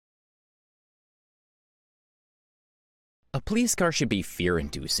A police car should be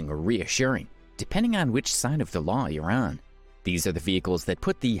fear-inducing or reassuring, depending on which side of the law you're on. These are the vehicles that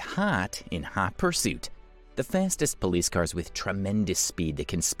put the hot in hot pursuit. The fastest police cars with tremendous speed that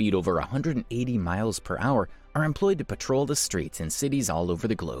can speed over 180 miles per hour are employed to patrol the streets in cities all over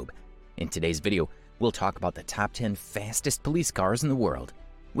the globe. In today's video, we'll talk about the top 10 fastest police cars in the world.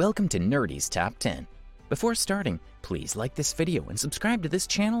 Welcome to Nerdy's Top 10. Before starting, please like this video and subscribe to this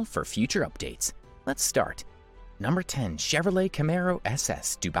channel for future updates. Let's start. Number 10. Chevrolet Camaro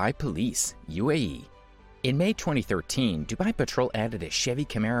SS Dubai Police, UAE. In May 2013, Dubai Patrol added a Chevy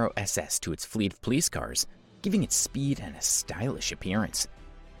Camaro SS to its fleet of police cars, giving it speed and a stylish appearance.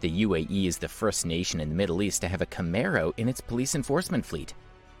 The UAE is the first nation in the Middle East to have a Camaro in its police enforcement fleet.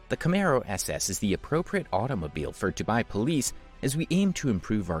 The Camaro SS is the appropriate automobile for Dubai Police as we aim to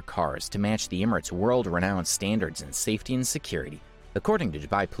improve our cars to match the Emirates' world-renowned standards in safety and security, according to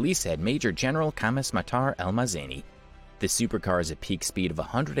Dubai Police Head Major General Kamis Matar El Mazani. The supercar has a peak speed of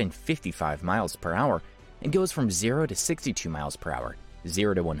 155 miles per hour and goes from 0 to 62 miles per hour,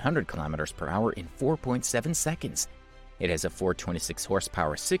 0 to 100 kilometers per hour in 4.7 seconds. It has a 426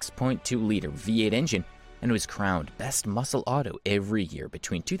 horsepower 6.2-liter V8 engine and was crowned Best Muscle Auto every year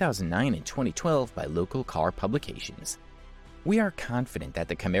between 2009 and 2012 by local car publications. We are confident that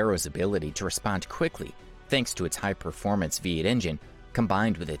the Camaro's ability to respond quickly, thanks to its high-performance V8 engine,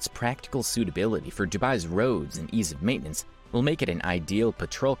 combined with its practical suitability for Dubai's roads and ease of maintenance, will make it an ideal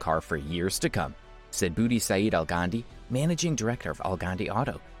patrol car for years to come, said Budi Saeed Al Gandhi, Managing Director of Al Gandhi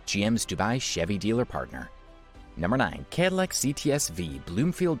Auto, GM's Dubai Chevy dealer partner. Number 9. Cadillac CTS-V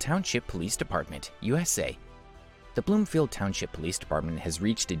Bloomfield Township Police Department, USA. The Bloomfield Township Police Department has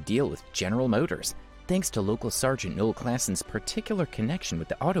reached a deal with General Motors, thanks to local Sergeant Noel Klassen's particular connection with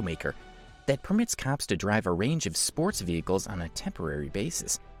the automaker that permits cops to drive a range of sports vehicles on a temporary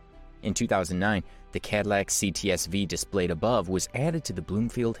basis. In 2009, the Cadillac CTS-V displayed above was added to the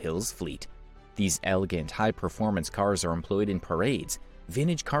Bloomfield Hills fleet. These elegant, high-performance cars are employed in parades,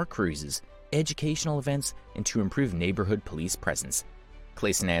 vintage car cruises, educational events, and to improve neighborhood police presence.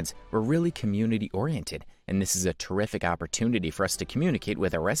 Klassen adds, "We're really community-oriented, and this is a terrific opportunity for us to communicate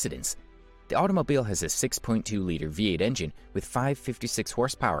with our residents." The automobile has a 6.2-liter V8 engine with 556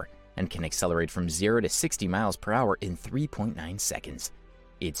 horsepower and can accelerate from 0 to 60 miles per hour in 3.9 seconds.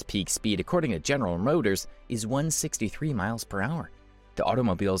 Its peak speed, according to General Motors, is 163 miles per hour. The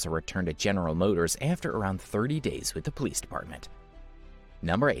automobiles are returned to General Motors after around 30 days with the police department.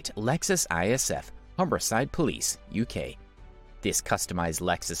 Number 8. Lexus ISF Humberside Police, UK. This customized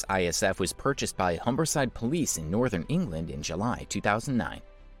Lexus ISF was purchased by Humberside Police in northern England in July 2009.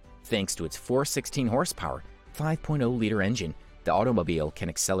 Thanks to its 416 horsepower, 5.0-liter engine, the automobile can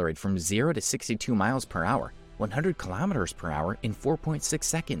accelerate from 0 to 62 miles per hour, 100 kilometers per hour in 4.6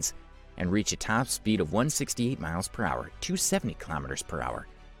 seconds, and reach a top speed of 168 miles per hour, 270 kilometers per hour.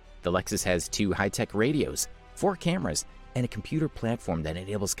 The Lexus has 2 high-tech radios, 4 cameras, and a computer platform that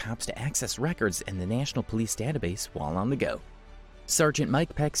enables cops to access records in the National Police Database while on the go. Sergeant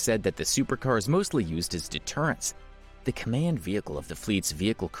Mike Peck said that the supercar is mostly used as deterrence. The command vehicle of the fleet's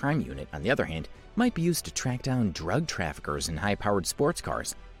vehicle crime unit, on the other hand, might be used to track down drug traffickers in high-powered sports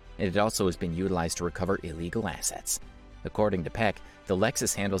cars, and it also has been utilized to recover illegal assets. According to Peck, the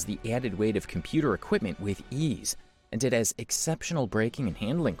Lexus handles the added weight of computer equipment with ease, and it has exceptional braking and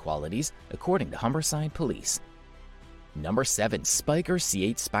handling qualities, according to Humberside Police. Number 7. Spyker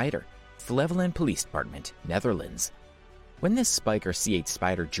C8 Spider, Flevoland Police Department, Netherlands. When this Spyker C8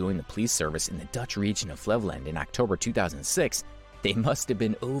 Spider joined the police service in the Dutch region of Flevoland in October 2006, they must have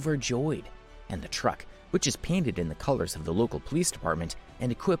been overjoyed. And the truck, which is painted in the colors of the local police department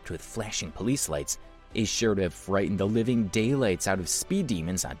and equipped with flashing police lights, is sure to have frightened the living daylights out of speed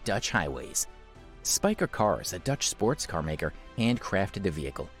demons on Dutch highways. Spyker Cars, a Dutch sports car maker, handcrafted the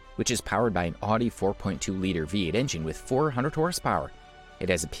vehicle, which is powered by an Audi 4.2-liter V8 engine with 400 horsepower. It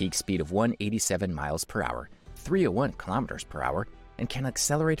has a peak speed of 187 miles per hour, 301 kilometers per hour, and can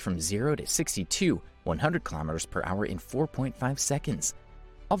accelerate from 0 to 62, 100 kilometers per hour in 4.5 seconds.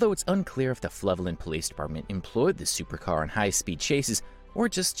 Although it's unclear if the Flevoland Police Department employed the supercar on high-speed chases or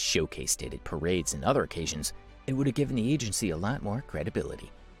just showcased it at parades and other occasions, it would have given the agency a lot more credibility.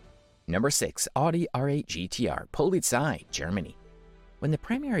 Number 6. Audi R8 GTR Polizei, Germany. When the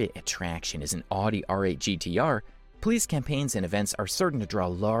primary attraction is an Audi R8 GTR, police campaigns and events are certain to draw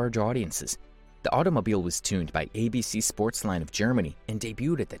large audiences. The automobile was tuned by ABC Sportsline of Germany and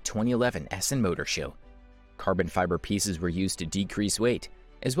debuted at the 2011 Essen Motor Show. Carbon fiber pieces were used to decrease weight,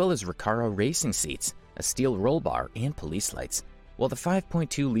 as well as Recaro racing seats, a steel roll bar, and police lights, while the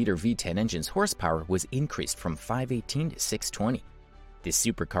 5.2-liter V10 engine's horsepower was increased from 518 to 620. This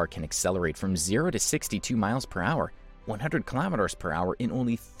supercar can accelerate from 0 to 62 miles per hour, 100 kilometers per hour in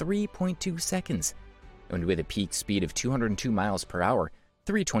only 3.2 seconds. And with a peak speed of 202 miles per hour,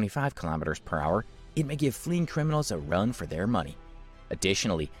 325 kilometers per hour, it may give fleeing criminals a run for their money.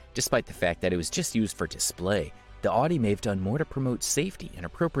 Additionally, despite the fact that it was just used for display, the Audi may have done more to promote safety and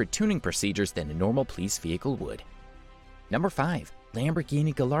appropriate tuning procedures than a normal police vehicle would. Number 5.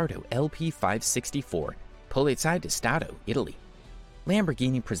 Lamborghini Gallardo LP564, Polizia di Stato, Italy.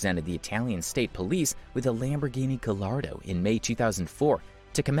 Lamborghini presented the Italian state police with a Lamborghini Gallardo in May 2004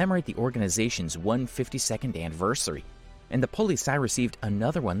 to commemorate the organization's 152nd anniversary, and the Polizia received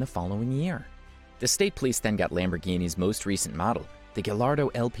another one the following year. The state police then got Lamborghini's most recent model, the Gallardo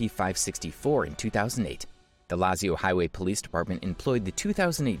LP564, in 2008. The Lazio Highway Police Department employed the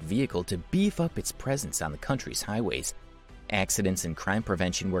 2008 vehicle to beef up its presence on the country's highways. Accidents and crime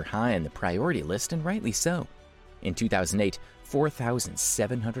prevention were high on the priority list, and rightly so. In 2008,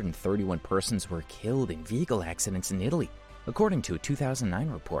 4,731 persons were killed in vehicle accidents in Italy, according to a 2009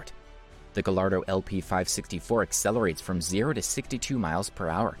 report. The Gallardo LP564 accelerates from 0 to 62 miles per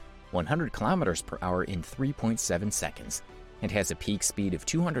hour, 100 kilometers per hour in 3.7 seconds, and has a peak speed of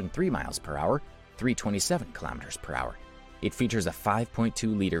 203 miles per hour, 327 kilometers per hour. It features a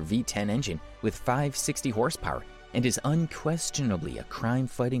 5.2-liter V10 engine with 560 horsepower and is unquestionably a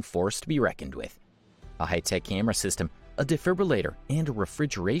crime-fighting force to be reckoned with. A high-tech camera system, a defibrillator, and a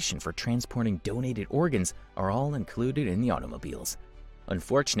refrigeration for transporting donated organs are all included in the automobiles.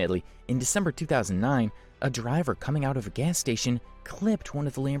 Unfortunately, in December 2009, a driver coming out of a gas station clipped one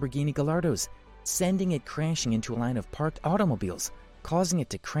of the Lamborghini Gallardos, sending it crashing into a line of parked automobiles, causing it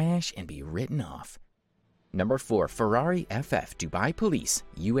to crash and be written off. Number 4. Ferrari FF Dubai Police,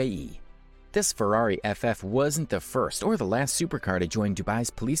 UAE. This Ferrari FF wasn't the first or the last supercar to join Dubai's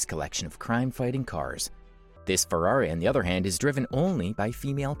police collection of crime-fighting cars. This Ferrari, on the other hand, is driven only by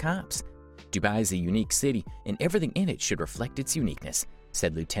female cops. Dubai is a unique city, and everything in it should reflect its uniqueness,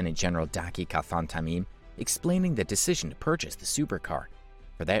 said Lieutenant General Daki Kafan Tamim, explaining the decision to purchase the supercar.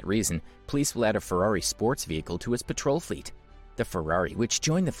 For that reason, police will add a Ferrari sports vehicle to its patrol fleet. The Ferrari, which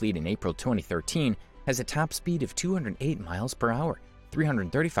joined the fleet in April 2013, has a top speed of 208 miles per hour,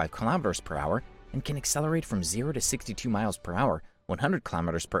 335 kilometers per hour, and can accelerate from 0 to 62 miles per hour, 100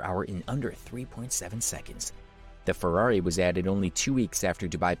 kilometers per hour in under 3.7 seconds. The Ferrari was added only 2 weeks after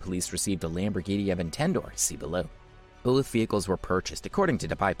Dubai police received a Lamborghini Aventador, see below. Both vehicles were purchased, according to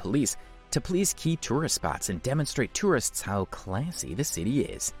Dubai police, to please key tourist spots and demonstrate tourists how classy the city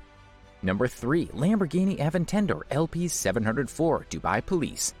is. Number 3. Lamborghini Aventador LP704, Dubai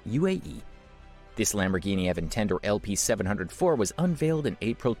Police, UAE. This Lamborghini Aventador LP704 was unveiled in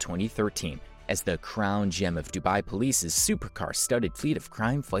April 2013 as the crown gem of Dubai Police's supercar-studded fleet of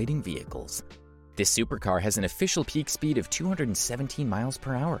crime-fighting vehicles. This supercar has an official peak speed of 217 miles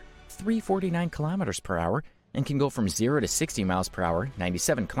per hour, 349 kilometers per hour, and can go from 0 to 60 miles per hour,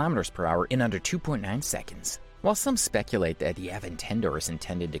 97 kilometers per hour in under 2.9 seconds. While some speculate that the Aventador is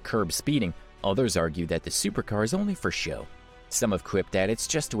intended to curb speeding, others argue that the supercar is only for show. Some have quipped that it's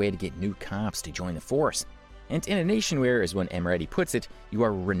just a way to get new cops to join the force. And in a nation where, as one Emirati puts it, you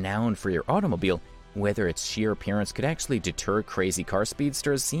are renowned for your automobile, whether its sheer appearance could actually deter crazy car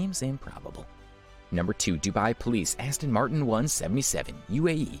speedsters seems improbable. Number 2. Dubai Police Aston Martin 177,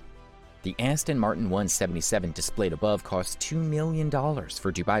 UAE. The Aston Martin 177 displayed above cost $2 million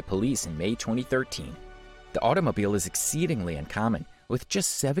for Dubai Police in May 2013. The automobile is exceedingly uncommon, with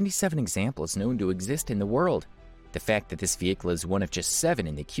just 77 examples known to exist in the world. The fact that this vehicle is one of just 7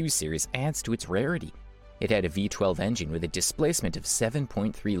 in the Q series adds to its rarity. It had a V12 engine with a displacement of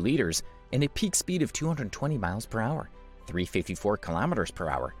 7.3 liters and a peak speed of 220 miles per hour, 354 kilometers per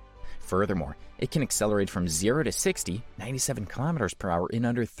hour. Furthermore, it can accelerate from 0 to 60, 97 kilometers per hour in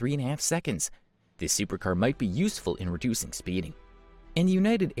under 3.5 seconds. This supercar might be useful in reducing speeding. In the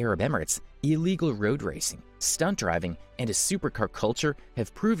United Arab Emirates, illegal road racing, stunt driving, and a supercar culture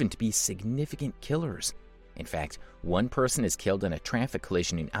have proven to be significant killers. In fact, one person is killed in a traffic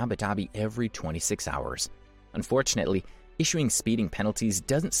collision in Abu Dhabi every 26 hours. Unfortunately, issuing speeding penalties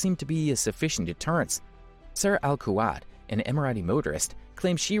doesn't seem to be a sufficient deterrence. Sarah Al-Kuwad, an Emirati motorist,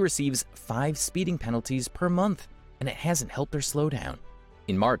 claims she receives 5 speeding penalties per month, and it hasn't helped her slow down.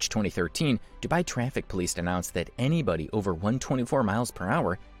 In March 2013, Dubai Traffic Police announced that anybody over 124 miles per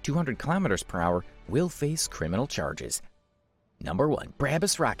hour, 200 kilometers per hour, will face criminal charges. Number 1.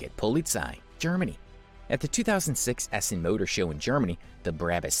 Brabus Rocket Polizei, Germany. At the 2006 Essen Motor Show in Germany, the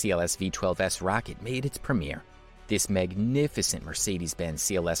Brabus CLS V12S rocket made its premiere. This magnificent Mercedes-Benz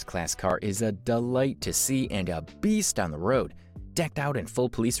CLS class car is a delight to see and a beast on the road, decked out in full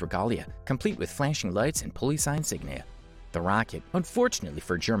police regalia, complete with flashing lights and police insignia. The rocket, unfortunately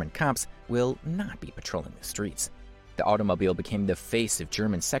for German cops, will not be patrolling the streets. The automobile became the face of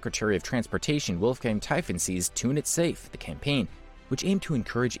German Secretary of Transportation Wolfgang Teufensee's Tune It Safe, the campaign, which aimed to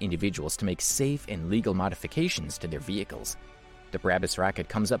encourage individuals to make safe and legal modifications to their vehicles. The Brabus rocket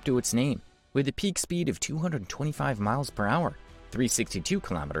comes up to its name, with a peak speed of 225 miles per hour, 362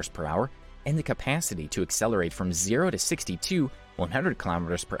 kilometers per hour, and the capacity to accelerate from 0 to 62 100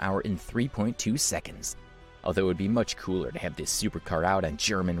 kilometers per hour in 3.2 seconds. Although it would be much cooler to have this supercar out on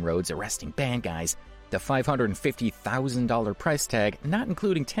German roads arresting bad guys, the $550,000 price tag, not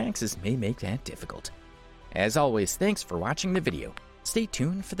including taxes, may make that difficult. As always, thanks for watching the video. Stay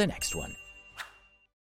tuned for the next one.